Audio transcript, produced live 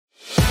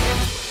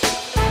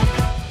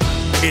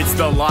It's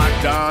the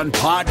Locked On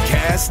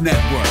Podcast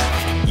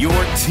Network, your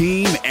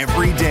team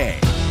every day.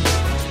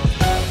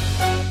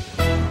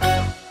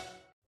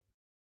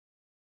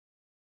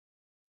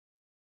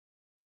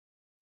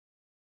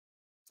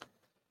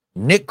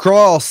 Nick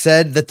Kroll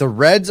said that the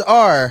Reds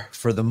are,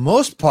 for the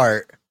most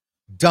part,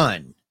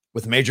 done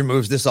with major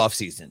moves this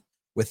offseason.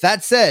 With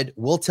that said,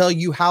 we'll tell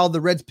you how the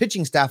Reds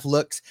pitching staff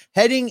looks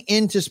heading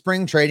into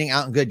spring trading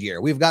out in Goodyear.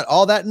 We've got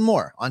all that and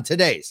more on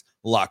today's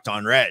Locked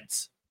On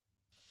Reds.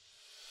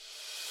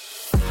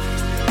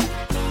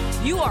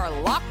 You are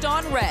Locked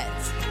On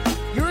Reds,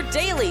 your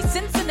daily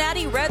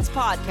Cincinnati Reds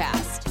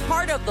podcast,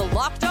 part of the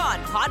Locked On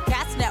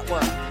Podcast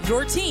Network,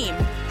 your team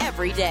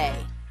every day.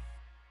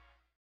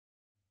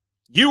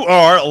 You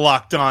are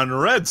Locked On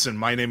Reds, and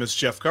my name is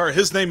Jeff Carr.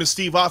 His name is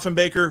Steve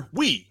Offenbaker.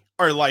 We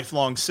are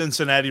lifelong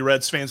Cincinnati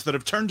Reds fans that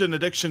have turned an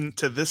addiction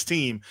to this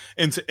team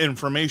into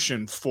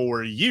information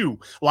for you.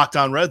 Locked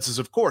On Reds is,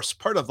 of course,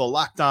 part of the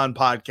Locked On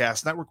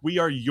Podcast Network. We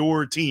are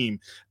your team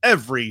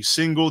every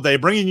single day,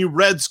 bringing you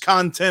Reds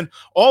content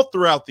all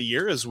throughout the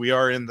year as we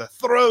are in the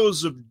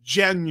throes of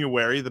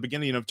January, the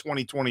beginning of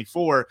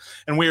 2024,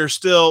 and we are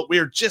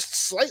just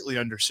slightly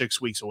under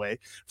 6 weeks away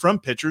from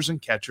pitchers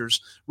and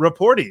catchers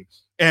reporting.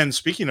 And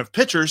speaking of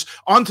pitchers,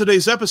 on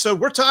today's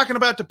episode, we're talking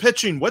about the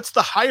pitching. What's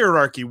the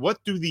hierarchy?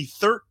 What do the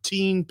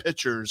 13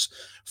 pitchers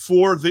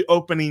for the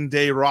opening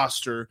day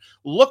roster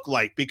look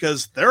like?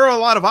 Because there are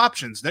a lot of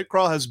options. Nick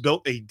Kroll has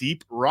built a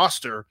deep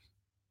roster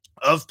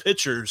of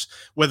pitchers,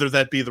 whether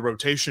that be the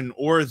rotation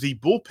or the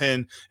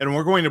bullpen, and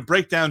we're going to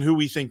break down who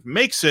we think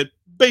makes it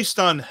based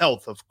on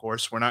health, of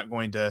course. We're not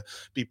going to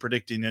be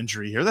predicting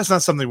injury here. That's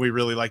not something we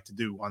really like to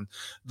do on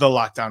the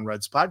Locked On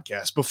Reds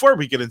podcast. Before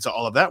we get into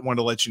all of that, I want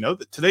to let you know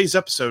that today's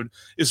episode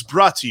is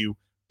brought to you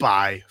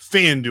by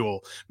FanDuel.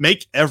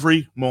 Make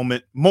every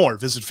moment more.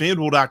 Visit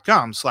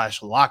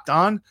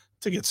FanDuel.com/lockedon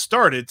to get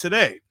started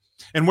today.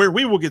 And where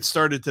we will get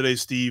started today,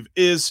 Steve,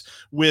 is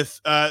with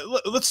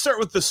let's start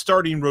with the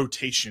starting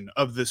rotation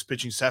of this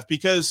pitching staff,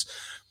 because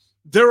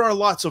there are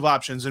lots of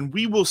options, and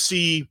we will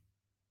see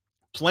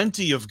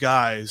plenty of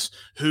guys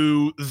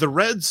who the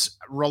Reds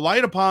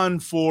relied upon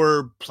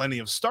for plenty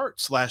of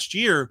starts last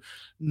year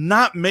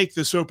not make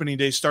this opening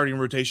day starting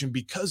rotation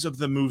because of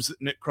the moves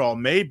that Nick Kroll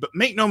made. But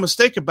make no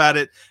mistake about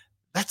it,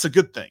 that's a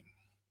good thing.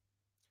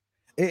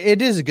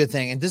 It is a good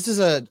thing. And this is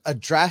a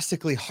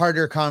drastically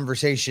harder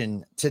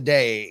conversation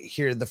today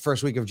here the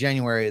first week of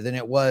January than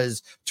it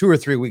was 2 or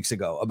 3 weeks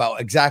ago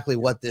about exactly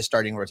what this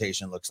starting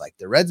rotation looks like.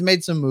 The Reds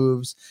made some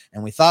moves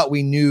and we thought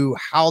we knew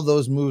how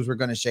those moves were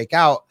going to shake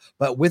out.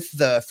 But with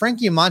the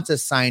Frankie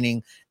Montas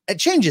signing, it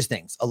changes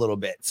things a little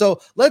bit. So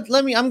I'm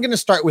going to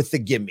start with the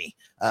gimme.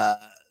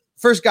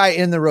 First guy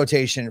in the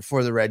rotation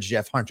for the Reds,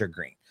 Jeff, Hunter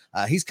Greene.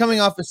 He's coming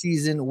off a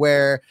season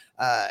where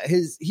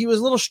he was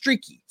a little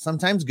streaky,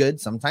 sometimes good,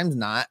 sometimes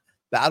not,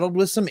 battled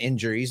with some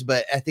injuries,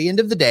 but at the end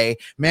of the day,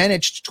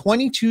 managed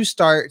 22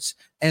 starts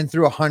and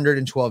threw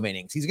 112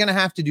 innings. He's going to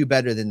have to do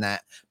better than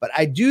that, but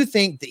I do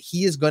think that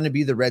he is going to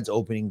be the Reds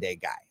opening day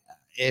guy.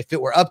 If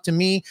it were up to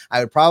me, I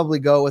would probably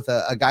go with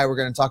a guy we're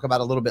going to talk about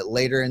a little bit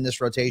later in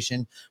this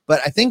rotation. But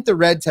I think the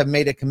Reds have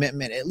made a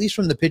commitment, at least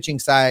from the pitching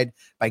side,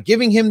 by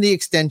giving him the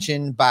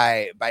extension,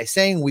 by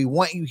saying, we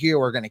want you here,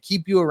 we're going to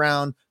keep you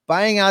around,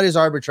 buying out his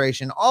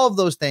arbitration, all of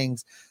those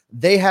things.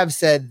 They have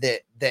said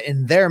that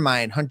in their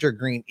mind, Hunter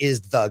Greene is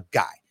the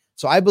guy.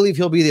 So I believe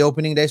he'll be the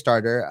opening day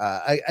starter.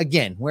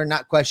 Again, we're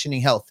not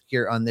questioning health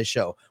here on this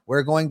show.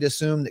 We're going to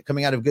assume that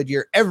coming out of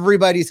Goodyear,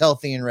 everybody's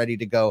healthy and ready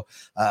to go.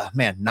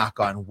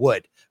 Knock on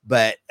wood.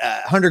 But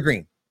Hunter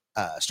Greene,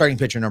 starting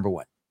pitcher number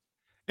 1.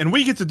 And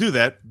we get to do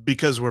that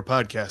because we're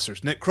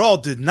podcasters. Nick Kroll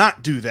did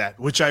not do that,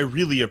 which I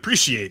really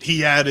appreciate.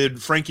 He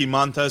added Frankie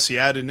Montas, he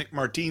added Nick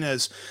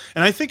Martinez.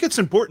 And I think it's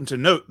important to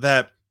note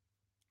that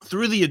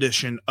through the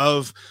addition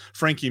of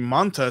Frankie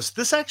Montas,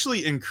 this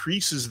actually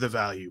increases the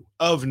value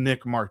of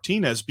Nick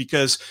Martinez,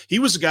 because he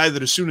was a guy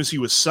that as soon as he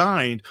was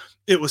signed,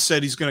 it was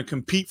said he's going to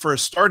compete for a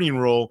starting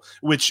role,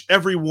 which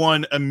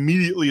everyone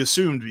immediately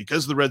assumed,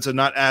 because the Reds had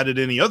not added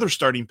any other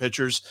starting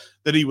pitchers,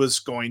 that he was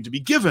going to be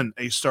given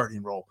a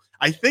starting role.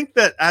 I think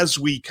that as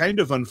we kind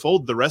of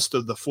unfold the rest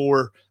of the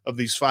 4 of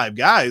these 5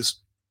 guys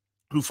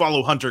who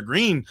follow Hunter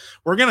Greene,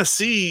 we're going to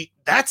see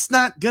that's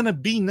not going to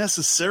be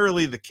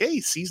necessarily the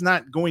case. He's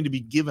not going to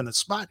be given a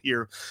spot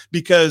here,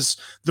 because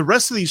the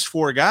rest of these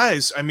 4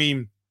 guys, I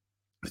mean,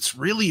 it's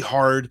really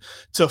hard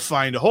to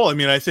find a hole. I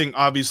mean, I think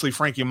obviously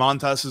Frankie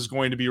Montas is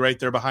going to be right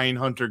there behind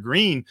Hunter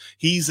Greene.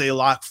 He's a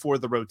lock for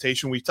the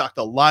rotation. We've talked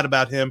a lot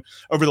about him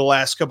over the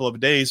last couple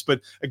of days,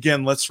 but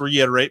again, let's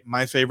reiterate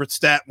my favorite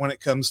stat when it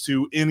comes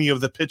to any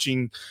of the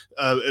pitching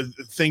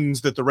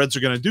things that the Reds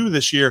are going to do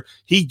this year.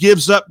 He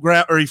gives up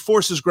ground, or he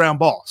forces ground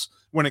balls.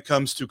 When it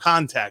comes to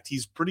contact,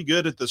 he's pretty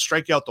good at the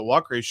strikeout to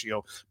walk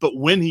ratio, but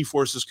when he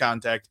forces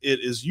contact, it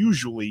is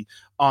usually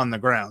on the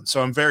ground.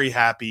 So I'm very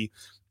happy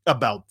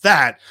about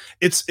that.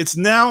 It's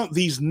now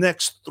these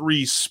next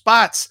 3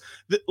 spots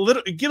that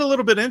get a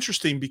little bit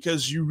interesting,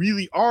 because you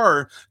really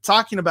are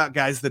talking about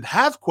guys that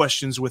have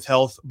questions with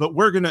health, but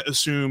we're going to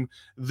assume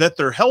that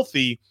they're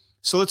healthy.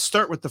 So let's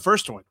start with the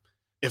first one.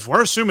 if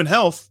we're assuming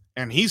health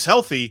and he's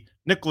healthy,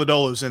 Nick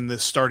Lodolo's in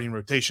this starting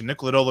rotation. Nick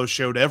Lodolo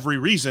showed every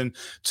reason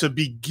to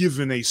be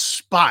given a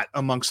spot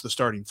amongst the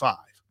starting five.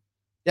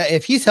 Yeah,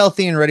 if he's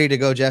healthy and ready to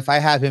go, Jeff, I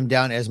have him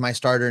down as my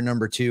starter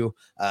number 2.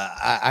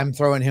 I'm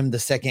throwing him the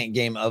second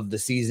game of the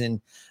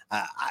season.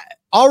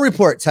 All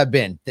reports have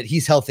been that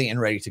he's healthy and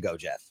ready to go,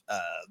 Jeff.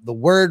 The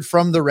word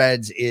from the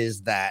Reds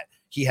is that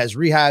he has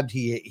rehabbed.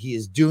 He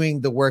is doing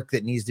the work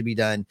that needs to be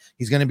done.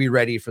 He's going to be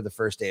ready for the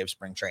first day of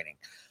spring training.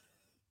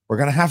 We're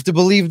going to have to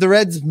believe the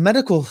Reds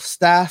medical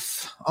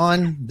staff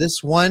on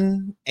this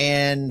one,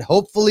 and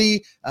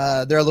hopefully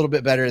they're a little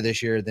bit better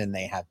this year than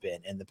they have been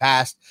in the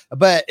past.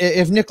 But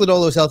if Nick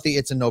Lodolo is healthy,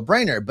 it's a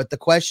no-brainer. But the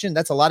question,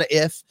 that's a lot of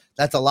if,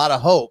 that's a lot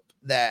of hope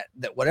that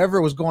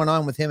whatever was going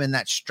on with him and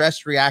that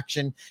stress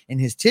reaction in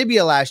his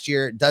tibia last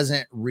year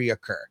doesn't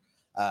reoccur.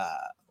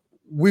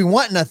 We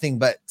want nothing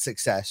but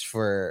success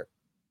for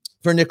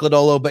Nick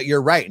Lodolo, but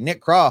you're right.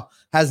 Nick Krall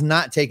has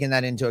not taken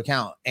that into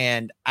account.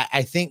 And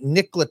I think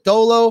Nick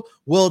Lodolo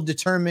will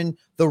determine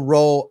the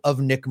role of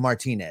Nick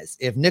Martinez.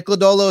 If Nick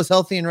Lodolo is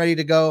healthy and ready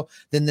to go,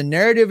 then the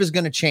narrative is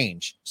going to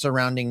change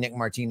surrounding Nick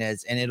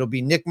Martinez, and it'll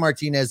be Nick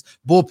Martinez,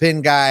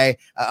 bullpen guy,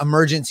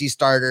 emergency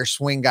starter,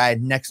 swing guy,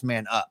 next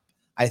man up,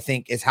 I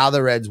think is how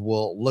the Reds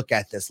will look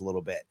at this a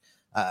little bit.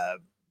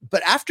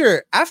 But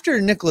after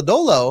Nick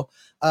Lodolo,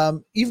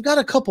 you've got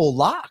a couple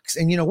locks,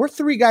 and we're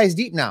 3 guys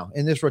deep now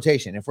in this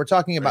rotation. If we're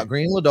talking about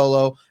Green,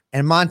 Lodolo,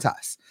 and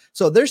Montas,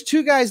 so there's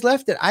 2 guys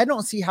left that I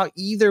don't see how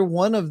either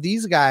one of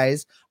these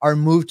guys are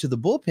moved to the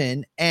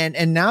bullpen,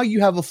 and now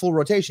you have a full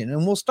rotation.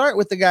 And we'll start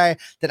with the guy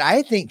that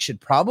I think should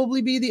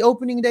probably be the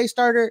opening day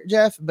starter,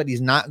 Jeff, but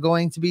he's not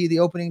going to be the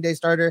opening day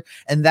starter,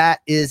 and that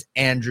is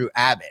Andrew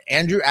Abbott.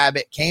 Andrew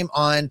Abbott came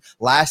on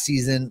last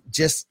season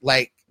just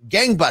like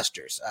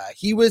gangbusters.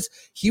 He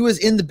was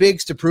in the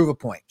bigs to prove a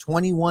point.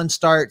 21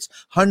 starts,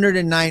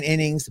 109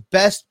 innings,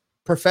 best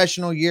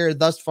professional year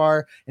thus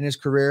far in his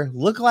career.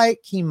 Looked like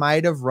he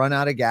might have run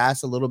out of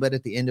gas a little bit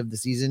at the end of the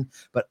season,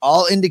 but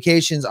all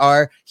indications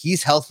are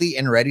he's healthy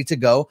and ready to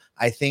go.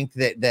 I think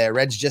that the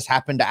Reds just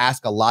happened to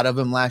ask a lot of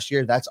him last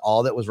year. That's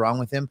all that was wrong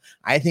with him.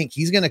 I think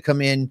he's going to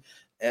come in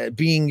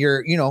being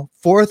your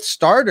 4th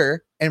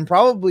starter and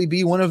probably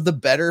be one of the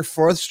better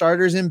 4th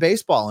starters in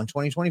baseball in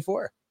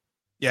 2024.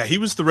 Yeah, he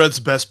was the Reds'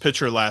 best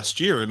pitcher last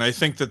year, and I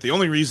think that the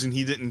only reason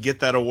he didn't get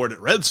that award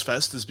at Reds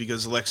Fest is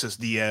because Alexis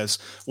Diaz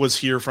was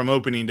here from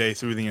opening day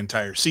through the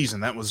entire season.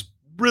 That was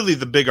really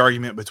the big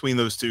argument between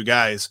those 2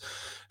 guys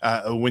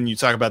when you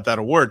talk about that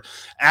award.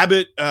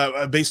 Abbott,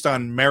 based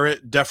on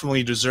merit,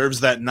 definitely deserves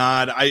that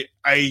nod.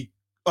 I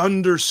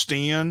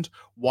understand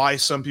why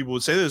some people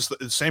would say this.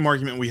 The same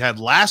argument we had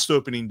last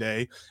opening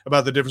day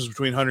about the difference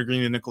between Hunter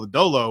Green and Nick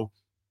Lodolo.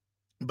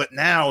 But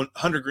now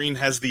Hunter Green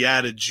has the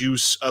added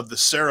juice of the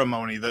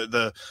ceremony,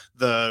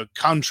 the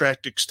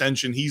contract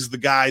extension. He's the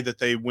guy that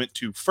they went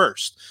to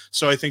first.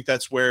 So I think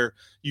that's where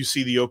you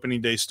see the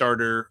opening day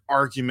starter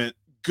argument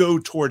go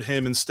toward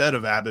him instead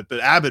of Abbott. But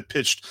Abbott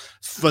pitched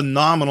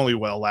phenomenally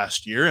well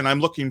last year, and I'm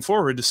looking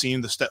forward to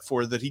seeing the step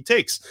forward that he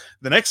takes.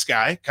 The next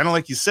guy, kind of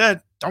like you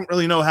said, don't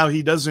really know how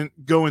he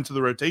doesn't go into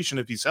the rotation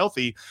if he's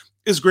healthy,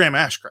 is Graham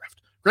Ashcraft.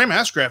 Graham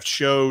Ashcraft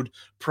showed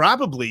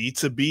probably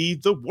to be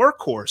the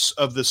workhorse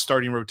of this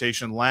starting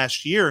rotation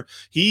last year.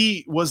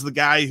 He was the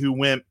guy who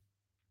went,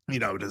 to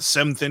the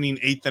 7th inning,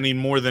 8th inning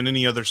more than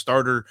any other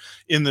starter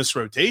in this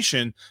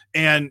rotation.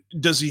 And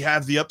does he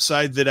have the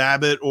upside that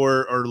Abbott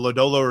or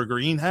Lodolo or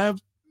Green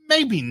have?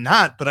 Maybe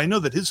not, but I know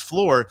that his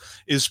floor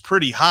is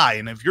pretty high.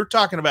 And if you're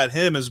talking about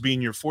him as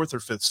being your 4th or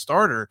 5th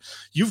starter,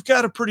 you've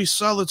got a pretty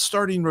solid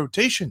starting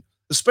rotation,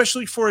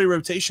 especially for a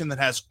rotation that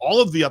has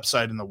all of the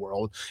upside in the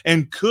world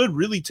and could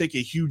really take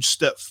a huge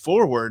step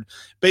forward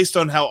based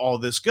on how all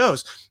this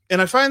goes.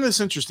 And I find this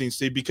interesting,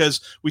 Steve,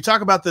 because we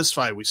talk about this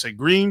 5. We say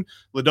Green,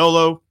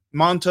 Lodolo,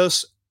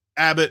 Montas,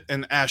 Abbott,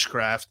 and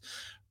Ashcraft.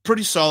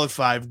 Pretty solid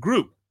 5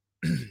 group.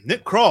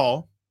 Nick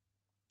Krall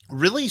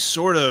really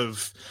sort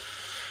of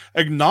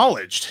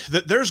acknowledged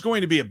that there's going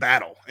to be a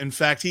battle. In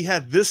fact, he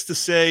had this to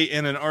say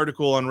in an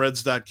article on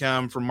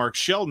Reds.com from Mark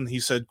Sheldon.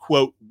 He said,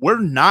 quote, "We're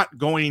not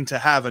going to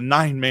have a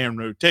 9-man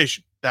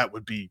rotation." That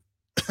would be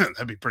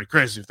that'd be pretty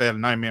crazy if they had a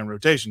 9-man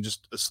rotation.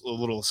 Just a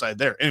little aside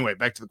there. Anyway,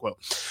 back to the quote.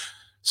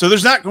 So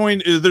there's going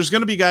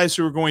to be guys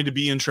who are going to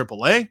be in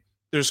AAA.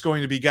 There's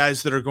going to be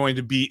guys that are going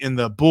to be in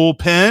the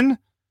bullpen.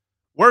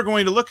 We're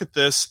going to look at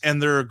this,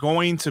 and there are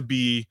going to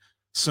be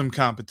some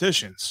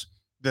competitions.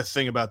 The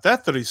thing about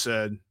that he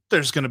said,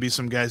 there's going to be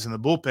some guys in the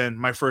bullpen.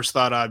 My first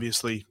thought,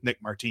 obviously,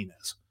 Nick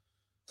Martinez.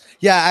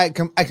 Yeah,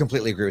 I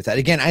completely agree with that.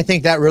 Again, I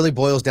think that really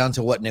boils down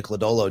to what Nick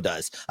Lodolo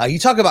does. You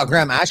talk about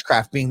Graham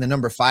Ashcraft being the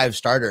number 5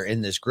 starter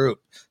in this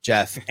group,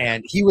 Jeff,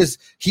 and he was,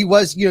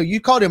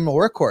 you called him a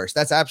workhorse.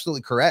 That's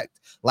absolutely correct.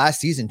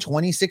 Last season,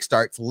 26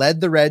 starts, led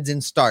the Reds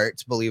in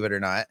starts, believe it or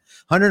not,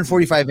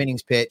 145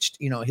 innings pitched.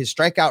 His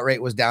strikeout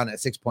rate was down at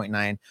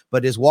 6.9,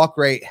 but his walk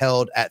rate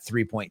held at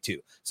 3.2.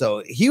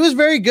 So he was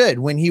very good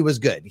when he was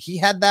good. He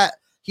had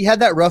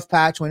that rough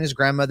patch when his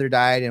grandmother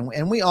died,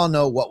 and we all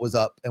know what was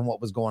up and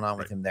what was going on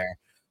with him there.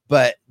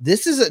 But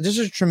this is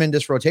a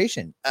tremendous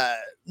rotation.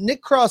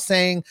 Nick Cross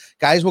saying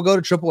guys will go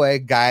to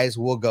AAA, guys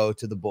will go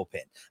to the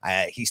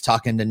bullpen. He's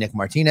talking to Nick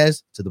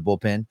Martinez to the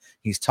bullpen.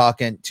 He's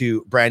talking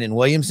to Brandon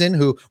Williamson,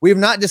 who we have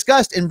not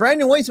discussed. And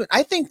Brandon Williamson,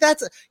 I think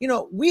that's,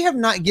 we have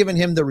not given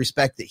him the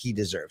respect that he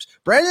deserves.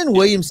 Brandon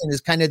Williamson is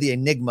kind of the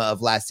enigma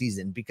of last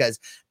season because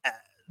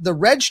the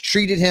Reds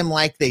treated him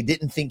like they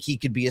didn't think he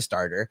could be a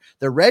starter.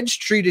 The Reds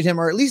treated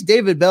him, or at least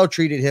David Bell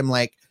treated him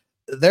like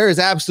there is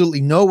absolutely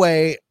no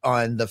way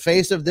on the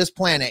face of this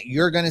planet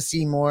you're going to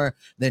see more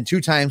than 2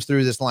 times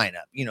through this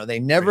lineup. They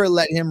never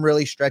let him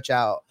really stretch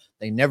out.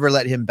 They never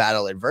let him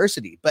battle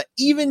adversity. But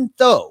even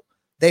though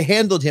they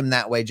handled him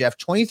that way, Jeff,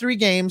 23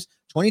 games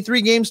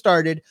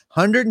started,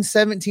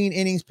 117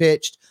 innings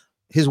pitched.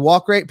 His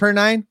walk rate per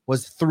 9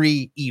 was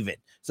 3 even.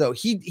 So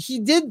he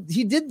did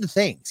the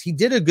things. He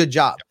did a good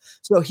job.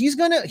 So he's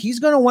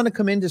gonna want to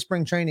come into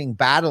spring training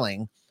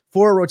battling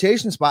for a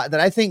rotation spot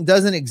that I think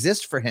doesn't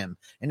exist for him.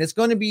 And it's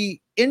going to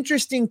be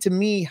interesting to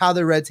me how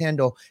the Reds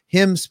handle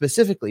him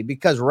specifically,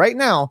 because right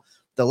now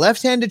the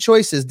left-handed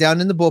choices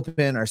down in the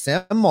bullpen are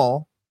Sam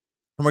Moll,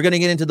 and we're going to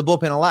get into the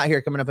bullpen a lot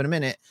here coming up in a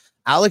minute,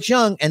 Alex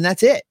Young, and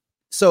that's it.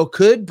 So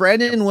could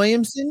Brandon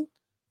Williamson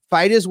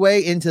fight his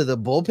way into the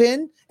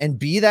bullpen and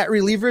be that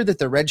reliever that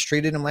the Reds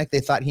treated him like they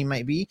thought he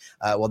might be?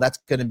 Well, that's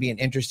going to be an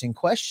interesting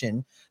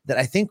question that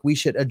I think we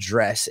should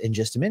address in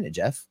just a minute,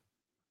 Jeff.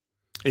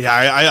 Yeah,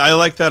 I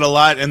like that a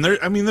lot. And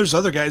there's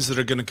other guys that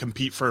are going to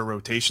compete for a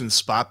rotation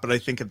spot, but I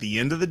think at the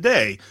end of the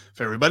day,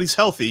 if everybody's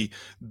healthy,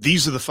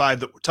 these are the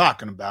 5 that we're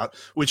talking about,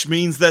 which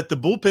means that the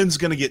bullpen's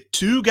going to get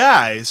 2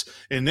 guys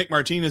in Nick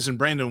Martinez and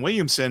Brandon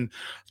Williamson.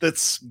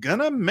 That's going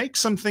to make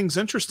some things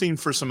interesting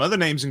for some other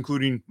names,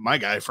 including my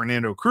guy,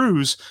 Fernando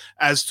Cruz,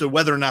 as to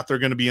whether or not they're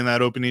going to be in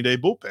that opening day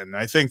bullpen.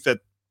 I think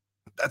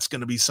that's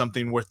going to be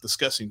something worth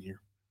discussing here.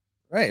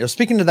 Right. Well,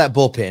 speaking to that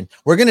bullpen,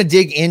 we're going to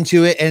dig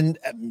into it, and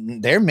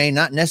there may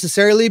not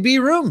necessarily be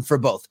room for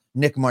both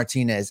Nick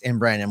Martinez and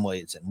Brandon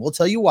Williamson. We'll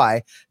tell you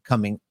why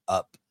coming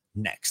up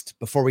next.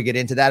 Before we get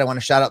into that, I want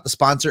to shout out the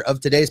sponsor of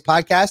today's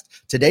podcast.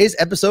 Today's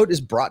episode is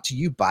brought to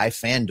you by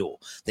FanDuel.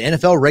 The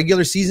NFL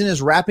regular season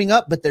is wrapping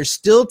up, but there's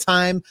still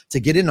time to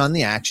get in on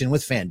the action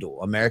with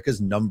FanDuel,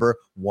 America's #1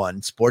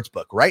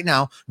 sportsbook. Right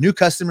now, new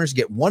customers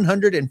get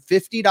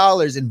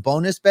 $150 in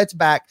bonus bets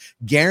back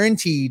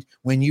guaranteed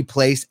when you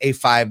place a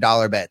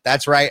 $5 bet.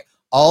 That's right.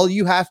 All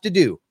you have to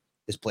do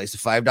is place a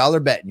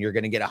 $5 bet, and you're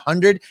going to get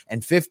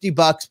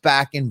 $150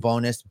 back in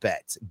bonus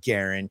bets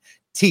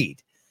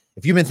guaranteed.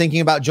 If you've been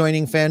thinking about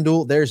joining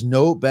FanDuel, there's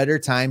no better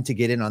time to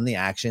get in on the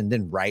action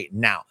than right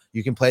now.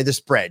 You can play the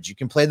spreads. You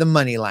can play the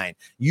money line.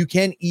 You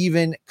can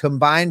even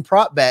combine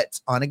prop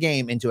bets on a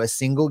game into a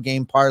single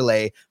game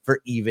parlay for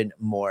even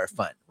more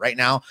fun. Right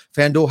now,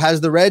 FanDuel has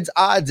the Reds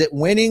odds at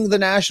winning the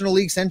National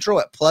League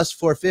Central at plus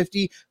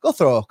 450. Go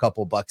throw a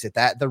couple bucks at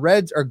that. The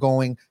Reds are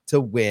going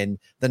to win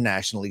the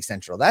National League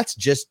Central. That's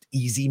just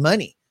easy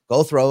money.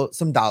 Go throw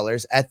some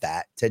dollars at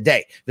that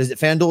today. Visit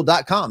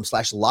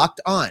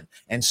FanDuel.com/locked-on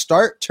and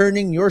start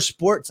turning your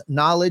sports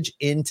knowledge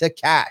into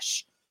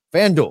cash.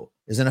 FanDuel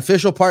is an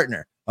official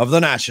partner of the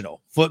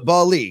National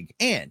Football League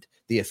and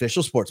the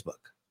official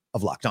sportsbook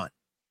of Locked On.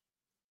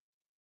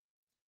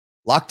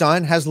 Locked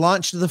On has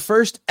launched the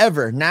first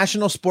ever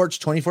national sports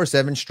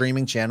 24/7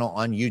 streaming channel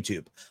on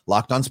YouTube.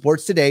 Locked On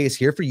Sports Today is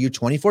here for you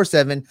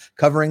 24/7,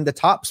 covering the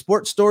top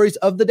sports stories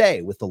of the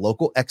day with the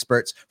local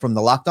experts from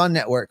the Locked On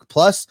Network,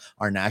 plus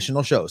our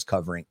national shows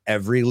covering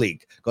every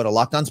league. Go to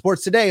Locked On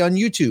Sports Today on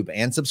YouTube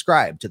and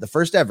subscribe to the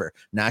first ever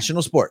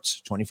national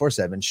sports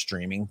 24/7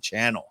 streaming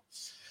channel.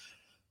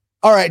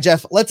 All right,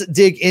 Jeff, let's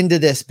dig into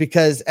this,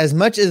 because as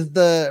much as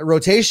the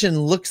rotation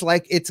looks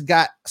like it's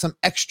got some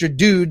extra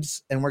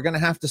dudes and we're going to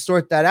have to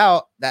sort that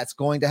out, that's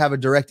going to have a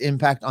direct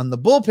impact on the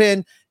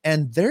bullpen.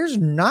 And there's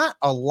not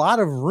a lot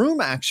of room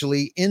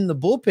actually in the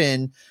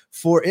bullpen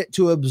for it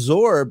to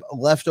absorb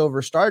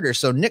leftover starters.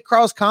 So Nick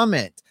Kral's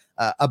comment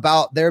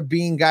about there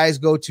being guys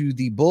go to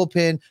the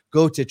bullpen,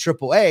 go to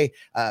AAA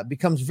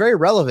becomes very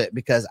relevant,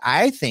 because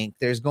I think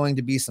there's going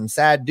to be some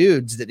sad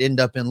dudes that end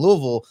up in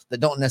Louisville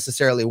that don't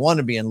necessarily want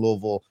to be in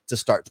Louisville to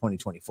start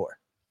 2024.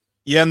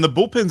 Yeah, and the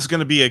bullpen's going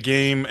to be a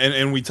game,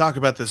 and we talk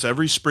about this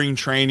every spring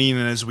training,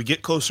 and as we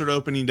get closer to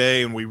opening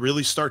day and we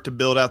really start to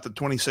build out the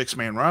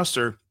 26-man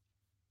roster,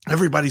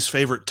 everybody's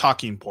favorite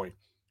talking point: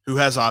 who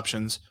has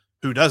options,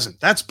 who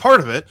doesn't. That's part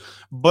of it,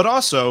 but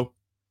also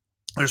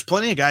there's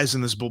plenty of guys in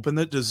this bullpen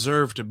that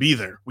deserve to be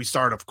there. We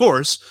start, of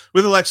course,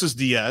 with Alexis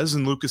Diaz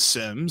and Lucas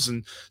Sims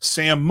and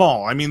Sam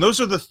Moll. I mean, those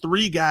are the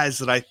 3 guys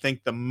that I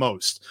think the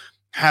most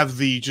have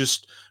the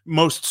just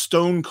most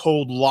stone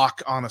cold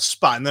lock on a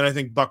spot. And then I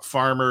think Buck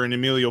Farmer and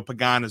Emilio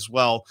Pagan as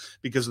well,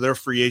 because of their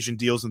free agent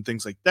deals and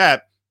things like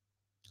that.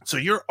 So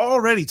you're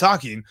already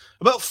talking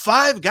about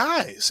 5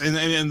 guys,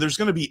 and there's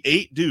going to be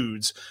 8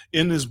 dudes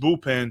in this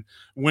bullpen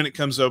when it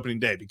comes to opening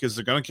day, because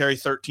they're going to carry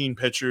 13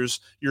 pitchers.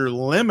 You're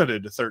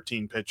limited to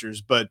 13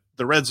 pitchers, but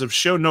the Reds have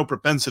shown no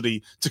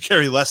propensity to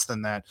carry less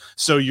than that.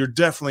 So you're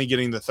definitely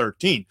getting the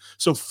 13.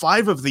 So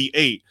 5 of the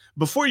 8,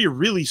 before you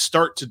really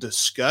start to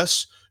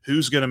discuss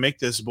who's going to make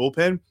this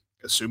bullpen,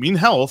 assuming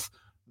health,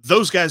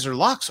 those guys are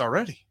locks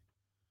already.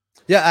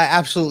 Yeah, I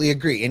absolutely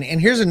agree.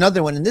 And here's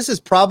another one. And this is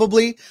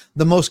probably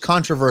the most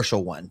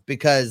controversial one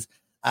because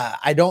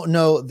I don't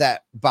know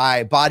that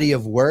by body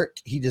of work,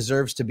 he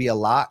deserves to be a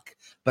lock.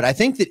 But I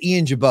think that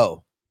Ian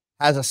Jabot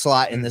has a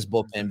slot in this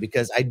bullpen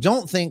because I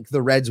don't think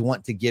the Reds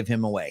want to give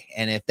him away.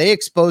 And if they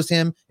expose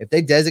him, if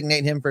they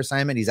designate him for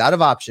assignment, he's out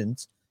of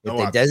options. If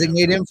they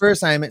designate him for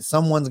assignment,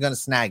 someone's going to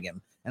snag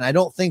him. And I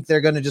don't think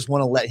they're going to just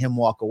want to let him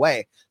walk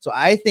away. So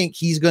I think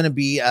he's going to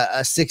be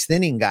a sixth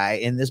inning guy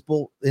in this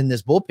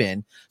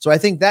bullpen. So I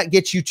think that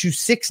gets you to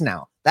 6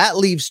 now. That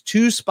leaves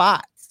 2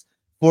 spots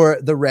for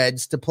the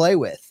Reds to play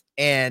with.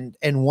 And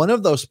one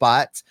of those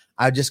spots,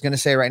 I'm just going to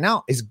say right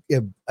now is,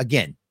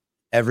 again,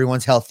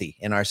 everyone's healthy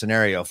in our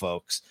scenario,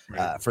 folks,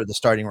 for the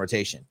starting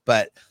rotation.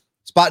 But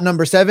spot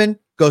number 7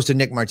 goes to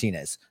Nick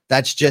Martinez.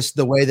 That's just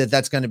the way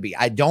that's going to be.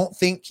 I don't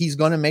think he's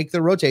going to make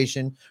the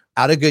rotation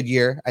out of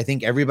Goodyear. I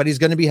think everybody's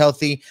going to be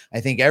healthy. I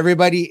think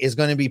everybody is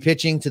going to be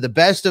pitching to the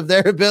best of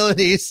their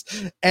abilities.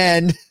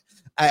 And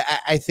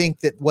I think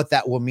that what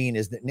that will mean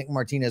is that Nick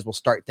Martinez will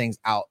start things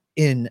out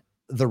in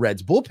the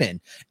Reds bullpen.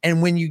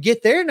 And when you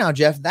get there now,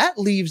 Jeff, that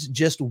leaves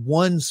just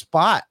 1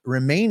 spot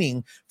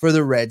remaining for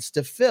the Reds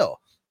to fill.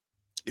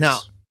 Yes. Now,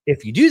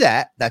 if you do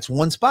that, that's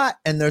 1 spot,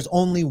 and there's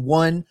only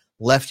 1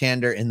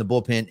 left-hander in the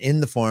bullpen in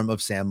the form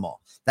of Sam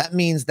Moll. That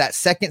means that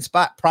second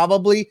spot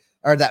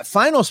that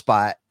final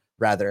spot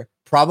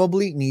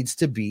probably needs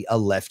to be a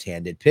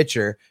left-handed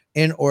pitcher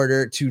in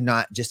order to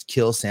not just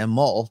kill Sam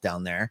Moll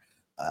down there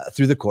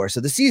through the course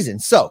of the season.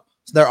 So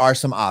there are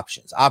some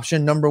options.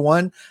 Option number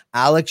 1,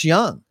 Alex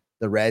Young.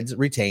 The Reds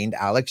retained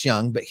Alex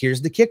Young, but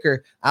here's the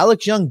kicker.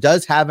 Alex Young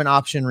does have an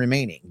option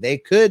remaining. They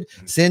could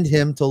send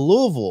him to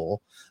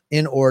Louisville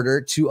in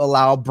order to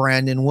allow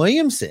Brandon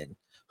Williamson,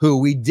 who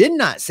we did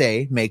not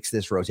say makes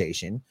this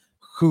rotation,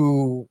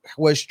 who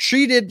was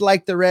treated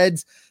like the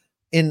Reds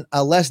in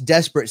a less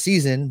desperate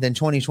season than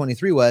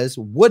 2023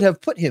 would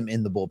have put him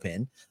in the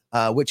bullpen,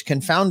 which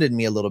confounded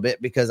me a little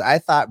bit because I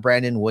thought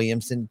Brandon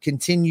Williamson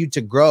continued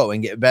to grow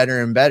and get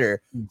better and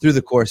better through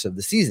the course of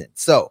the season.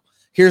 So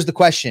here's the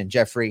question,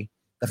 Jeffrey.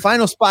 The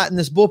final spot in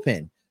this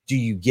bullpen, do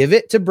you give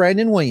it to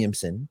Brandon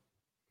Williamson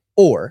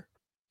or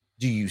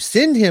do you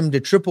send him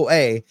to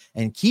AAA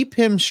and keep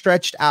him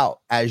stretched out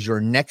as your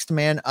next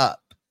man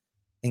up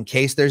in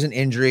case there's an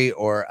injury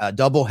or a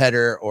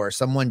doubleheader or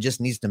someone just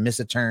needs to miss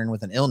a turn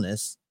with an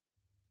illness,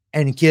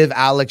 and give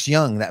Alex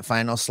Young that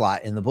final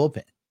slot in the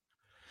bullpen?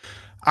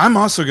 I'm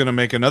also going to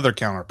make another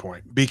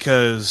counterpoint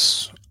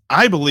because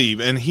I believe,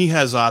 and he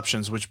has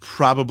options, which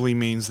probably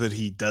means that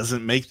he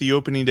doesn't make the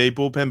opening day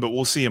bullpen, but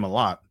we'll see him a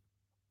lot.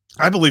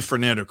 I believe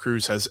Fernando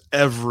Cruz has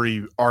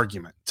every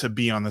argument to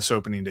be on this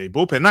opening day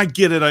bullpen. And I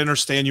get it. I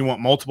understand you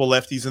want multiple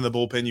lefties in the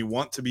bullpen. You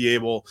want to be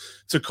able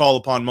to call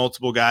upon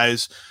multiple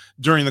guys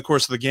during the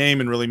course of the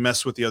game and really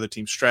mess with the other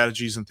team's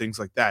strategies and things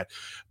like that.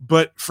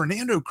 But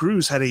Fernando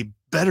Cruz had a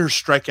better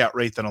strikeout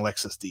rate than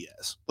Alexis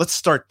Diaz. Let's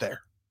start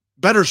there.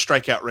 Better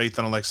strikeout rate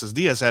than Alexis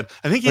Diaz had.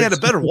 I think he had a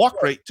better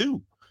walk rate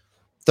too.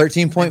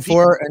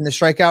 13.4 in the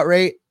strikeout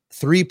rate,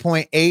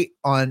 3.8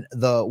 on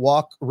the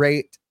walk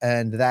rate,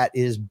 and that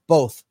is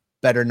both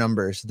better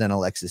numbers than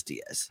Alexis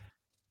Diaz.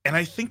 And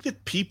I think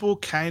that people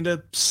kind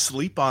of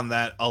sleep on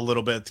that a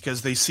little bit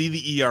because they see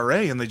the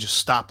ERA and they just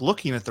stop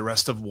looking at the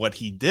rest of what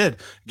he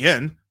did.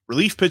 Again,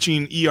 relief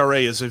pitching ERA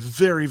is a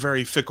very,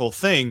 very fickle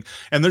thing,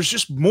 and there's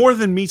just more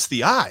than meets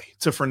the eye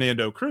to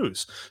Fernando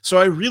Cruz. So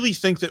I really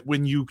think that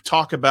when you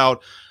talk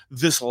about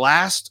this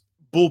last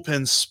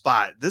bullpen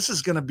spot, this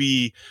is going to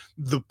be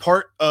the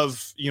part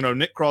of,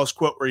 Nick Krall's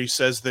quote where he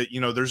says that,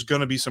 there's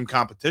going to be some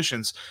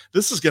competitions.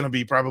 This is going to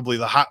be probably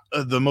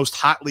the most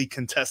hotly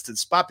contested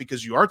spot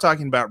because you are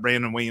talking about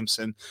Brandon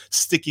Williamson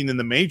sticking in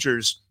the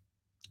majors.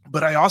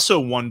 But I also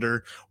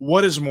wonder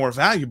what is more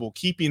valuable,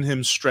 keeping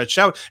him stretched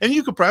out. And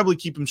you could probably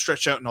keep him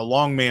stretched out in a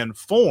long man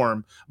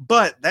form,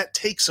 but that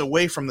takes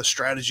away from the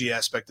strategy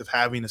aspect of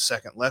having a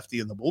second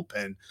lefty in the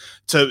bullpen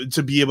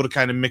to be able to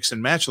kind of mix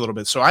and match a little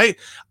bit. So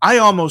I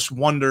almost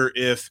wonder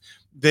if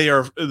they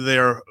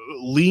are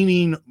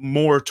leaning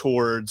more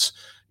towards,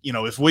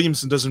 if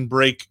Williamson doesn't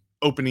break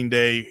opening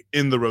day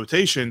in the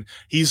rotation,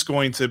 he's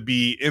going to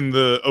be in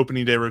the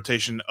opening day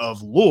rotation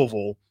of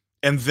Louisville.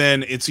 And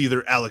then it's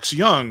either Alex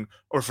Young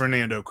or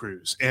Fernando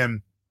Cruz.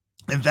 And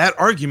in that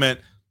argument,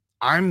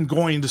 I'm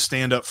going to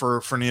stand up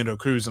for Fernando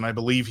Cruz, and I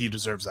believe he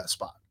deserves that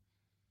spot.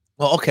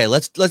 Well, okay,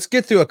 let's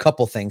get through a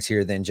couple things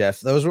here then, Jeff.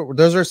 Those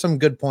are some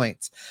good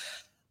points.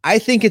 I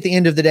think at the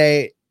end of the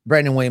day,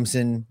 Brandon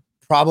Williamson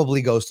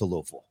probably goes to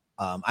Louisville.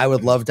 I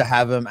would love to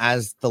have him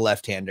as the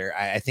left-hander.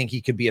 I think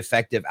he could be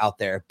effective out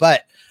there.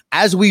 But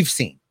as we've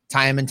seen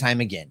time and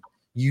time again,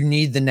 you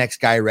need the next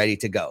guy ready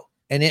to go.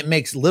 And it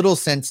makes little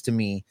sense to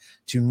me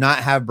to not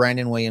have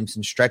Brandon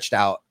Williamson stretched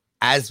out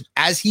as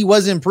he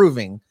was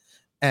improving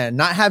and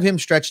not have him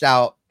stretched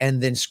out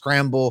and then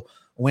scramble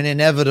when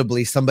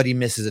inevitably somebody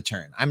misses a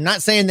turn. I'm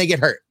not saying they get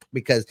hurt.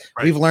 because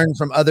Right. we've learned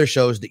from other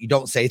shows that you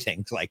don't say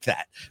things like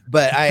that.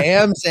 But I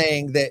am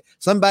saying that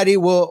somebody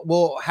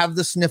will have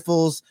the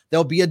sniffles.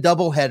 There'll be a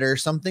doubleheader.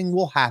 Something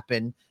will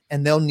happen,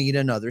 and they'll need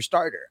another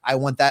starter. I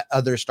want that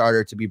other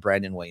starter to be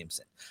Brandon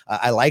Williamson.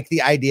 I like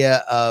the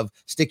idea of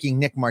sticking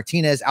Nick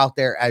Martinez out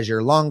there as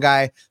your long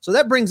guy. So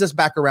that brings us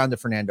back around to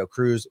Fernando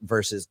Cruz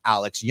versus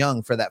Alex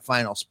Young for that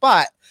final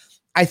spot.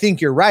 I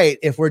think you're right.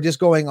 If we're just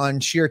going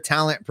on sheer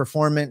talent,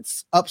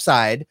 performance,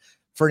 upside,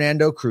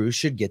 Fernando Cruz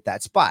should get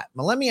that spot.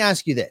 But let me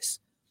ask you this.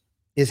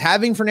 Is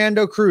having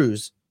Fernando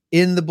Cruz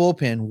in the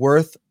bullpen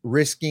worth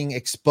risking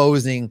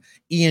exposing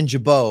Ian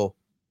Jabot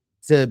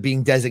to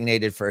being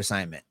designated for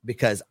assignment?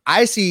 Because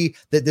I see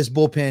that this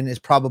bullpen is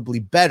probably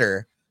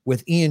better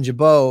with Ian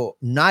Jabot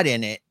not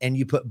in it, and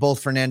you put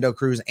both Fernando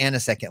Cruz and a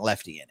second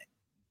lefty in it.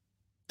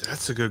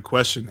 That's a good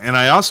question. And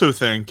I also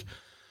think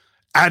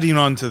adding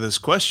on to this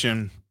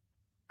question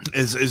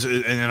is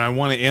and I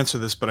want to answer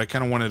this, but I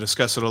kind of want to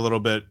discuss it a little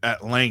bit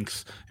at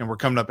length, and we're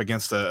coming up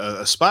against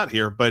a spot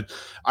here, but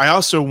I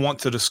also want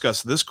to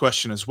discuss this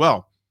question as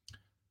well.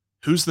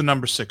 Who's the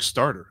number 6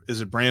 starter? Is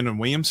it Brandon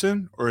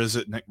Williamson or is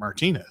it Nick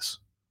Martinez?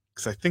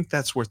 Because I think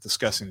that's worth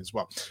discussing as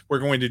well. We're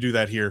going to do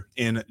that here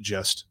in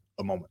just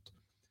a moment.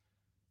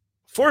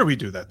 Before we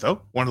do that,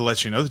 though, want to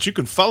let you know that you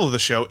can follow the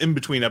show in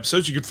between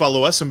episodes. You can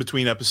follow us in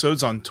between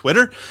episodes on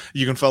Twitter.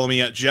 You can follow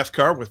me at Jeff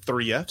Carr with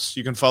 3 Fs.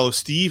 You can follow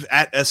Steve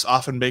at S.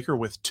 Offenbaker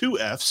with 2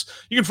 Fs.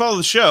 You can follow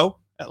the show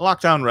at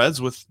Lockdown Reds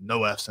with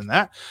no Fs in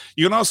that.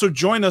 You can also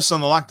join us on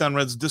the Lockdown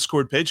Reds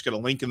Discord page. Got a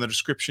link in the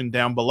description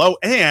down below.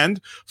 And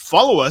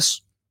follow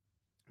us.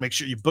 Make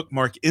sure you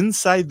bookmark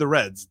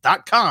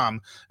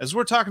InsideTheReds.com as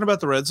we're talking about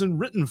the Reds in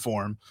written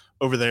form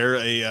over there,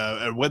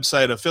 a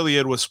website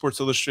affiliated with Sports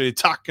Illustrated,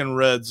 talking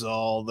Reds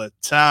all the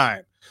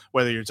time,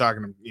 whether you're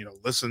talking,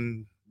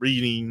 listen,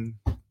 reading,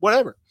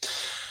 whatever.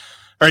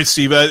 All right,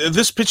 Steve,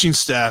 this pitching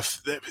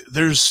staff,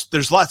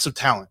 there's lots of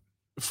talent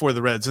for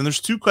the Reds, and there's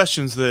 2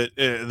 questions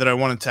that I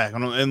want to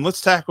tackle, and let's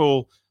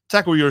tackle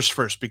yours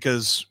first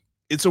because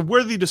it's a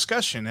worthy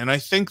discussion, and I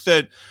think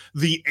that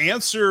the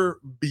answer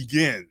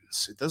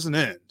begins, it doesn't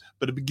end,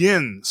 but it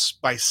begins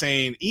by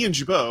saying Ian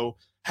Jabot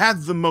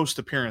had the most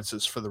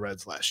appearances for the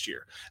Reds last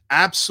year.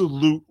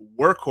 Absolute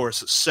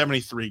workhorse of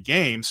 73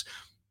 games.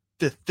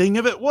 The thing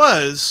of it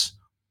was,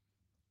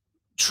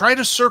 try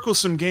to circle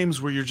some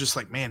games where you're just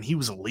like, man, he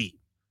was elite.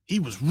 He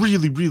was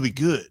really, really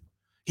good.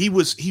 He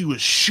was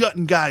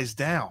shutting guys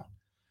down.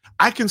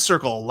 I can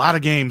circle a lot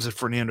of games if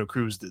Fernando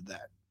Cruz did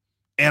that.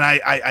 And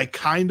I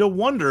kind of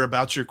wonder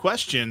about your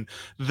question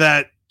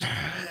that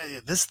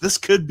this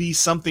could be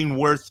something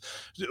worth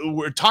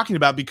we're talking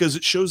about because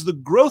it shows the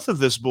growth of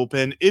this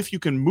bullpen if you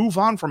can move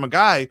on from a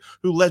guy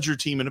who led your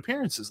team in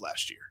appearances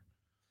last year.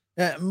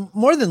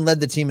 More than led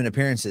the team in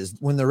appearances.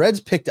 When the Reds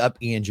picked up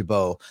Ian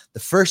Jabot, the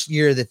first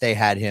year that they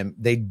had him,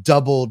 they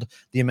doubled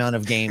the amount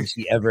of games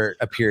he ever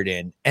appeared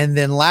in. And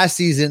then last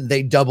season,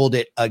 they doubled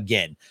it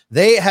again.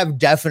 They have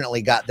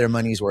definitely got their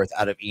money's worth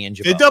out of Ian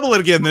Jabot. They double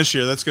it again this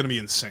year. That's going to be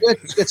insane.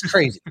 It's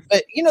crazy.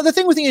 But, the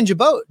thing with Ian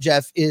Jabot,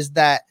 Jeff, is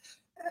that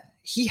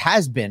he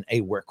has been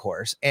a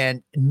workhorse,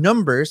 and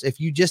numbers, if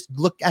you just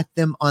look at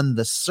them on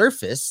the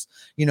surface,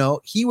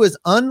 he was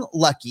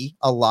unlucky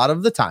a lot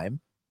of the time.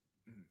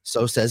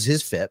 So says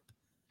his FIP.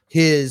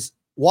 His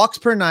walks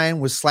per 9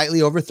 was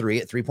slightly over 3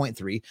 at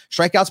 3.3.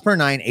 Strikeouts per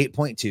 9,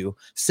 8.2.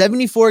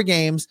 74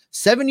 games,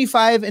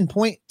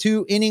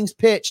 75.2 innings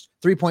pitched,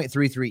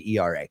 3.33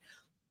 ERA.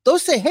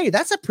 Those say, hey,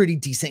 that's a pretty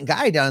decent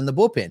guy down in the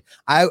bullpen.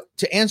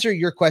 To answer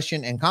your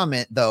question and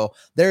comment, though,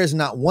 there is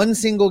not one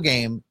single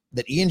game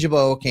that Ian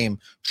Jabot came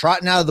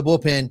trotting out of the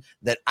bullpen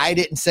that I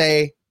didn't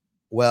say,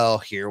 well,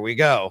 here we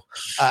go.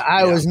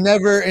 I was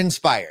never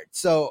inspired.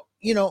 So,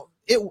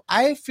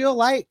 I feel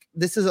like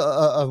this is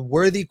a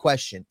worthy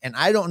question, and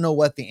I don't know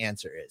what the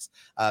answer is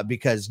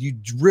because you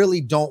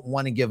really don't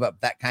want to give up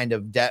that kind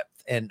of depth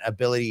and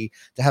ability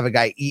to have a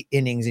guy eat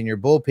innings in your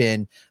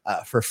bullpen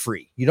for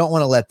free. You don't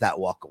want to let that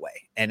walk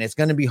away, and it's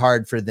going to be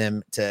hard for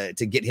them to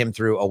get him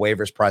through a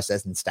waivers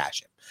process and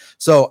stash him.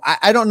 So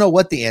I don't know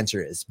what the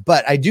answer is,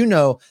 but I do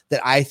know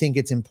that I think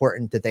it's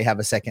important that they have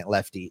a second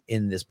lefty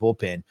in this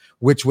bullpen,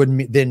 which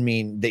would then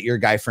mean that your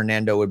guy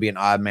Fernando would be an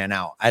odd man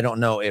out. I don't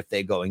know if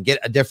they go and get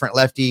a different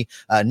lefty.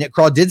 Nick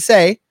Krall did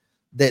say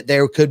that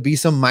there could be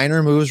some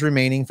minor moves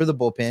remaining for the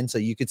bullpen. So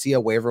you could see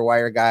a waiver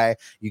wire guy.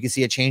 You could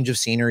see a change of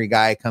scenery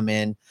guy come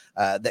in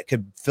that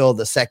could fill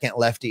the second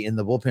lefty in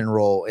the bullpen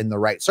role in the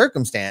right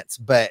circumstance.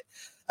 But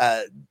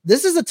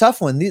this is a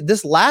tough one.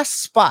 This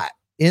last spot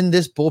in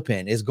this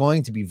bullpen is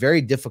going to be very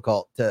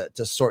difficult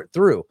to sort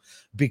through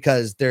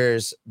because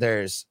there's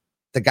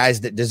the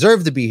guys that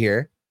deserve to be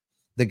here,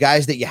 the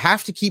guys that you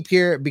have to keep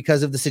here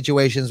because of the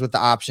situations with the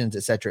options,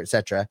 et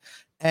cetera,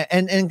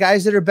 and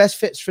guys that are best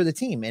fits for the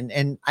team.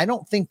 And I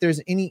don't think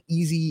there's any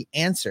easy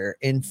answer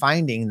in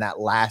finding that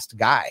last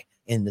guy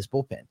in this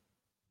bullpen.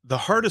 The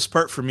hardest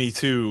part for me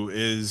too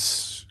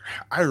is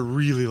I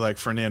really like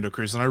Fernando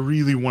Cruz and I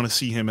really want to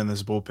see him in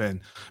this bullpen,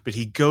 but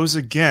he goes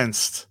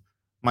against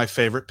my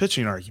favorite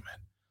pitching argument.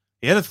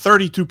 He had a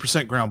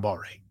 32% ground ball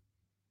rate.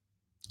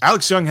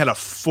 Alex Young had a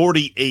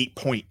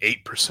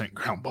 48.8%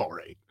 ground ball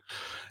rate.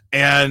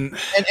 And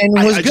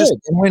was good.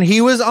 And when he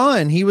was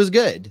on, he was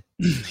good.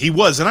 He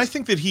was. And I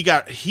think that he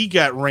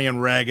got ran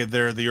ragged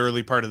there the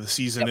early part of the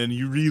season. Yep. And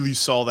you really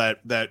saw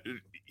that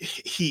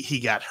he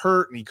got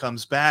hurt and he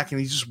comes back and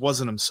he just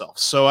wasn't himself.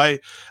 So I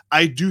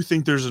do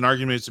think there's an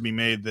argument to be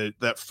made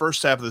that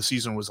first half of the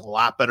season was a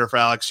lot better for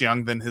Alex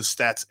Young than his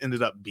stats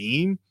ended up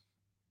being.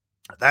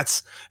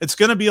 It's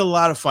going to be a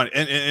lot of fun.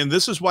 And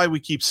this is why we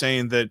keep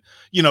saying that,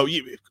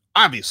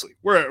 obviously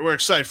we're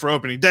excited for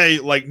opening day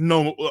like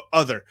no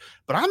other,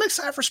 but I'm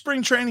excited for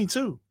spring training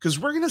too, because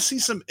we're going to see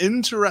some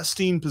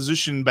interesting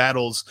position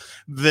battles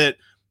that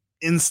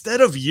instead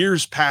of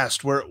years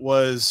past where it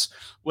was,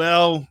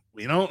 well,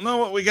 we don't know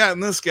what we got in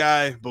this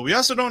guy, but we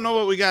also don't know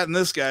what we got in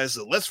this guy.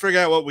 So let's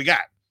figure out what we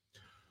got.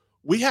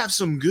 We have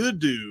some good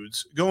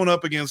dudes going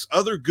up against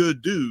other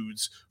good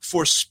dudes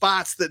for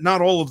spots that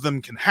not all of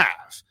them can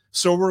have.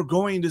 So we're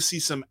going to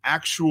see some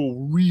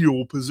actual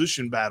real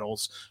position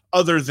battles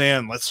other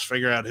than let's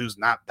figure out who's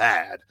not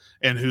bad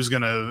and who's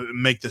going to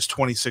make this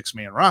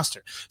 26-man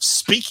roster.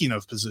 Speaking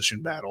of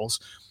position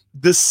battles,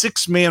 the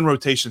 6-man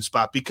rotation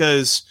spot,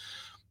 because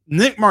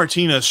Nick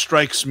Martinez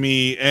strikes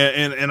me,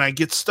 and I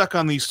get stuck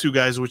on these two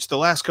guys, which the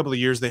last couple of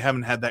years they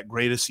haven't had that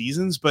great of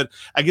seasons, but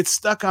I get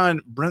stuck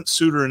on Brent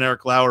Suter and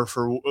Eric Lauer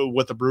for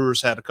what the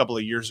Brewers had a couple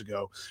of years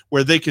ago,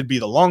 where they could be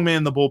the long man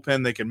in the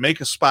bullpen, they can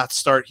make a spot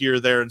start here or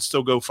there and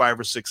still go 5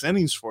 or 6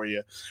 innings for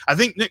you. I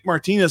think Nick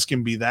Martinez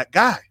can be that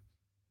guy.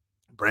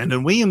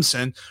 Brandon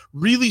Williamson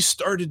really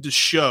started to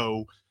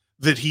show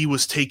that he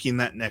was taking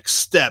that next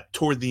step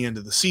toward the end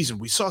of the season.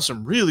 We saw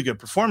some really good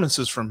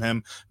performances from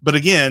him, but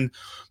again,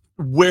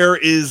 where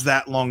is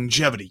that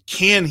longevity?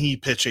 Can he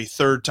pitch a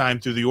third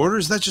time through the order?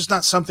 Is that just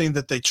not something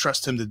that they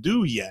trust him to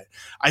do yet?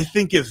 I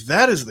think if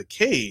that is the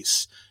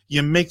case,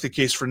 you make the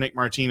case for Nick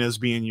Martinez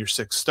being your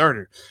 6th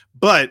starter.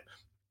 But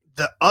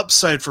the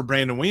upside for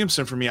Brandon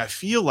Williamson for me, I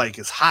feel like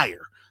is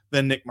higher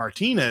than Nick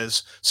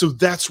Martinez. So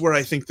that's where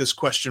I think this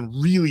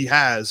question really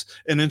has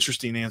an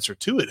interesting answer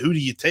to it. Who do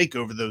you take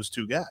over those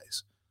two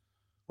guys?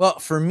 Well,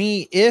 for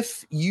me,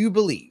 if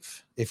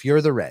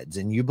you're the Reds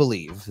and you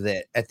believe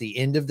that at the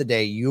end of the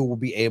day, you will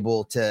be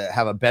able to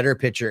have a better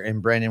pitcher in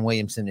Brandon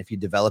Williamson if you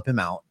develop him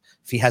out,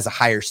 if he has a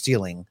higher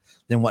ceiling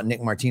than what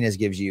Nick Martinez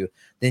gives you,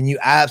 then you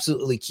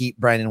absolutely keep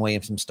Brandon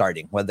Williamson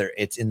starting, whether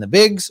it's in the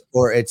bigs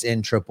or it's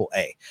in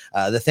AAA.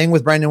 The thing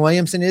with Brandon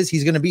Williamson is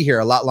he's going to be here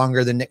a lot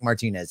longer than Nick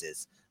Martinez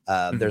is.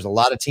 There's a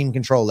lot of team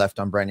control left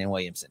on Brandon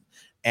Williamson.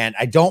 And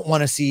I don't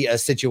want to see a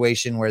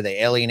situation where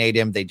they alienate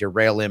him, they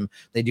derail him,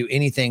 they do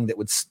anything that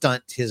would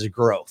stunt his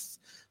growth.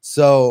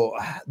 So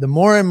the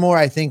more and more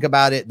I think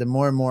about it, the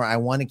more and more I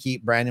want to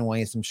keep Brandon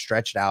Williamson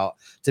stretched out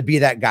to be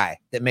that guy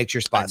that makes your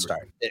spot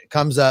start. It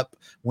comes up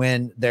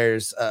when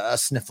there's a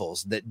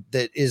sniffles that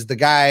is the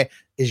guy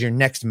is your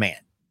next man.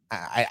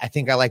 I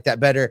think I like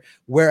that better.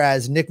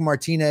 Whereas Nick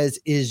Martinez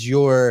is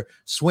your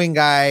swing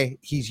guy.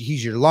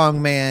 He's your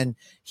long man.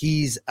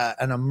 He's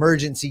an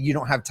emergency. You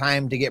don't have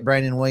time to get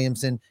Brandon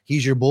Williamson.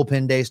 He's your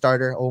bullpen day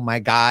starter. Oh my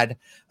God.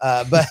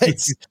 But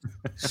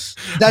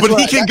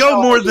he can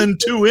go more than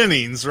 2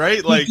 innings,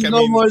 right? Like he can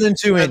go more than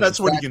 2 innings. That's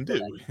what he can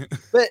do.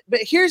 But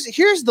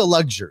here's the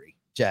luxury,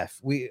 Jeff.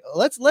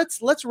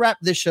 Let's wrap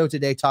this show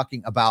today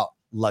talking about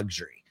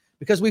luxury,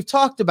 because we've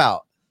talked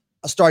about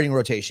a starting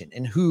rotation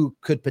and who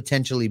could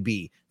potentially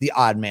be the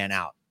odd man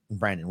out in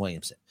Brandon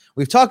Williamson.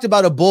 We've talked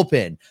about a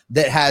bullpen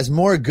that has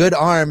more good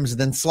arms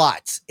than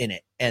slots in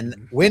it.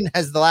 And when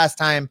has the last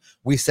time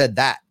we said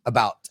that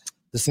about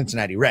the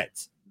Cincinnati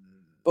Reds?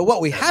 But what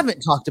we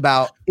haven't talked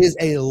about is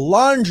a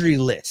laundry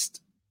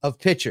list of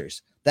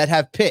pitchers that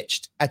have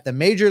pitched at the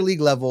major league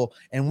level,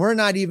 and we're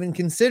not even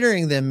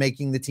considering them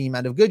making the team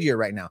out of Goodyear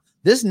right now.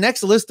 This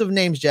next list of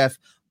names, Jeff,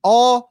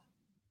 all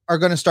are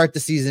going to start the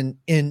season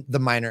in the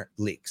minor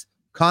leagues.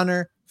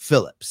 Connor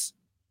Phillips,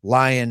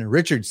 Lyon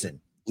Richardson,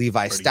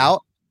 Levi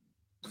Stout,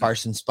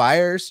 Carson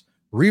Spires,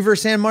 Reaver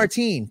San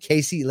Martin,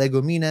 Casey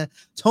Legumina,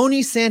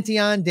 Tony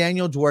Santillan,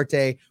 Daniel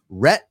Duarte,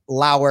 Rhett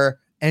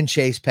Lauer, and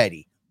Chase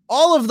Petty.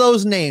 All of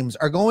those names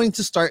are going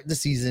to start the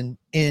season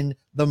in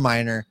the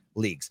minor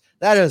leagues.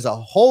 That is a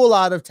whole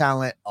lot of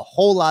talent, a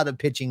whole lot of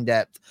pitching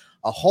depth,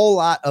 a whole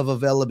lot of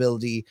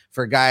availability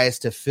for guys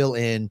to fill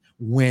in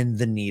when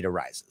the need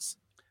arises.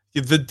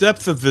 The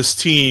depth of this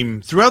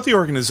team throughout the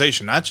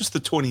organization, not just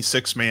the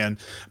 26-man,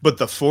 but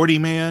the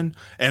 40-man,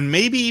 and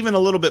maybe even a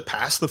little bit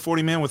past the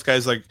 40-man with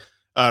guys like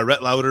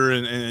Rhett Lauer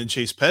and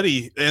Chase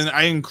Petty. And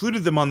I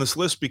included them on this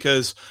list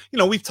because,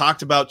 we've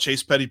talked about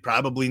Chase Petty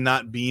probably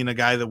not being a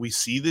guy that we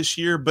see this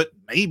year, but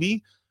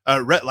maybe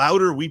Rhett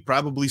Lauer we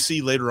probably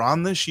see later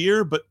on this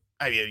year, but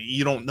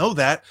you don't know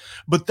that.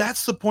 But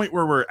that's the point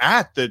where we're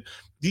at, that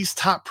these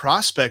top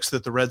prospects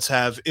that the Reds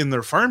have in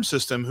their farm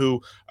system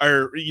who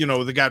are,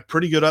 they got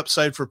pretty good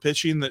upside for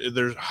pitching.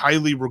 They're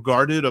highly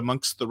regarded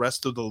amongst the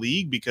rest of the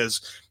league because,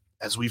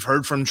 as we've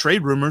heard from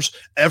trade rumors,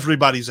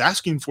 everybody's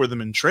asking for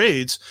them in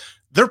trades.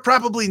 they're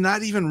probably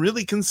not even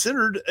really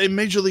considered a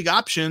major league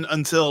option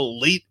until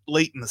late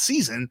in the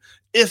season,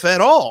 if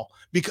at all,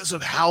 because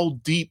of how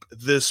deep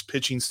this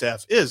pitching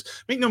staff is.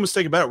 Make no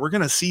mistake about it, we're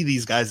going to see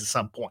these guys at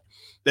some point.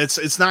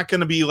 It's not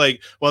going to be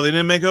like, well, they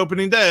didn't make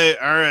opening day.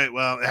 All right,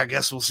 well, I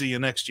guess we'll see you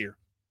next year.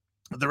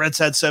 The Reds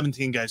had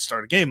 17 guys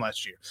start a game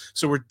last year.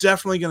 So we're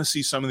definitely going to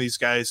see some of these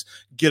guys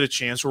get a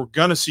chance. We're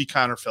going to see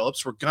Connor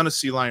Phillips. We're going to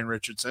see Lyon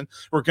Richardson.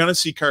 We're going to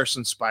see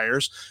Carson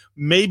Spires.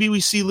 Maybe we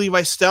see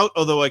Levi Stout,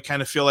 although I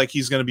kind of feel like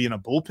he's going to be in a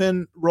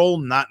bullpen role,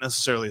 not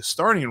necessarily a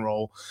starting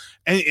role.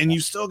 And you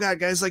still got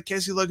guys like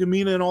Casey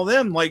Lagumina and all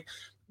them. Like,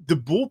 the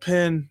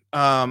bullpen,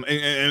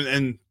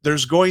 and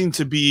there's going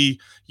to be,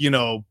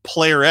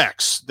 player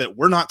X that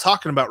we're not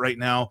talking about right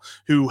now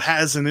who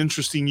has an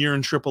interesting year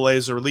in AAA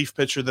as a relief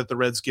pitcher that the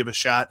Reds give a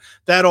shot.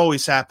 That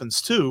always happens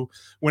too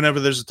whenever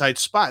there's a tight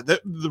spot.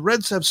 The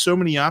Reds have so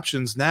many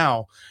options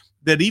now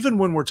that even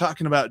when we're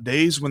talking about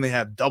days when they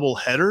have double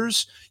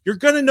headers, you're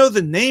going to know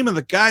the name of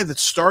the guy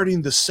that's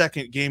starting the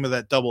second game of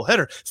that double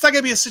header. It's not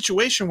going to be a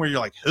situation where you're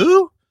like,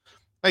 who?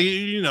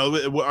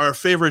 Our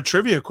favorite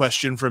trivia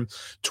question from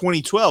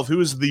 2012, who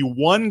is the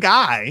one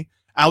guy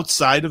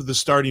outside of the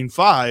starting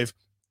five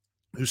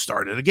who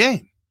started a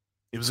game?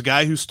 It was a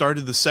guy who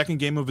started the second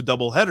game of a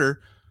doubleheader,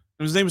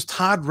 and his name was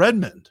Todd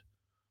Redmond.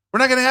 We're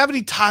not going to have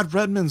any Todd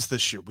Redmonds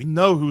this year. We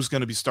know who's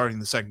going to be starting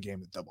the second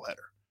game of the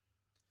doubleheader.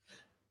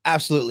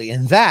 Absolutely.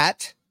 And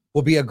that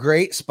will be a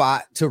great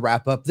spot to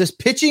wrap up this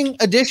pitching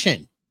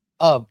edition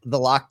of the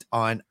Locked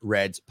On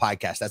Reds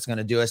podcast. That's going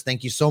to do us.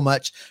 Thank you so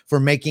much for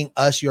making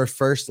us your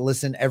first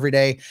listen every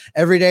day.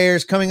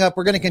 Everydayers coming up,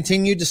 we're going to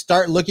continue to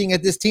start looking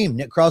at this team.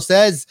 Nick Krall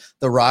says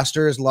the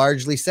roster is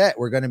largely set.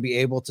 We're going to be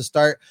able to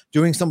start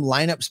doing some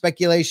lineup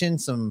speculation,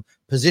 some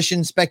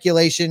position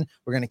speculation.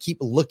 We're going to keep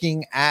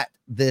looking at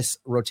this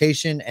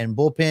rotation and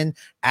bullpen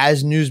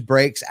as news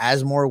breaks,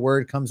 as more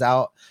word comes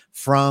out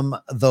from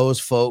those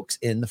folks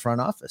in the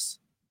front office.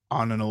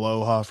 On an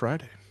Aloha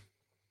Friday.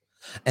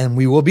 And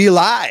we will be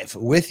live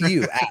with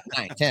you at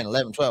 9, 10,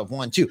 11, 12,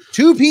 1,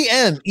 2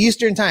 p.m.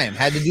 Eastern time.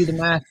 Had to do the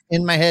math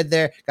in my head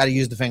there. Got to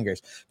use the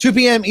fingers. 2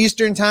 p.m.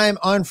 Eastern time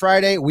on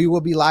Friday. We will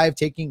be live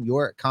taking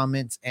your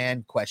comments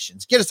and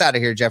questions. Get us out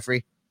of here,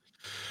 Jeffrey.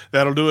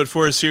 That'll do it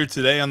for us here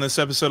today on this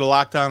episode of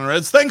Locked On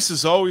Reds. Thanks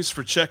as always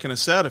for checking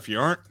us out. If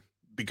you aren't,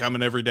 become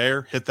an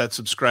everydayer. Hit that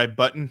subscribe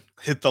button.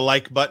 Hit the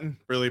like button.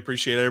 Really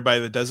appreciate everybody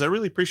that does. I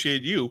really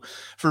appreciate you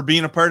for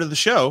being a part of the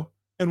show.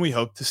 And we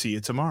hope to see you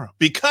tomorrow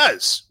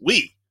because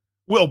we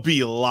will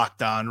be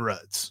Locked On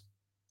Reds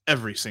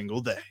every single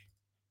day.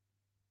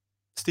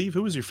 Steve,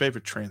 who was your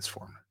favorite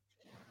Transformer?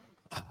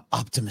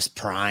 Optimus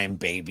Prime,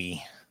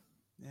 baby.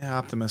 Yeah,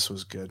 Optimus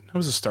was good. I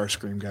was a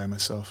Starscream guy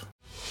myself.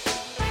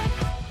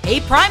 Hey,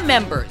 Prime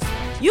members,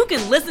 you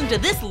can listen to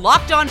this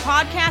Locked On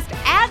podcast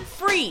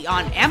ad-free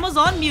on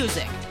Amazon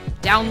Music.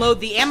 Download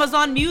the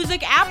Amazon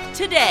Music app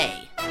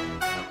today.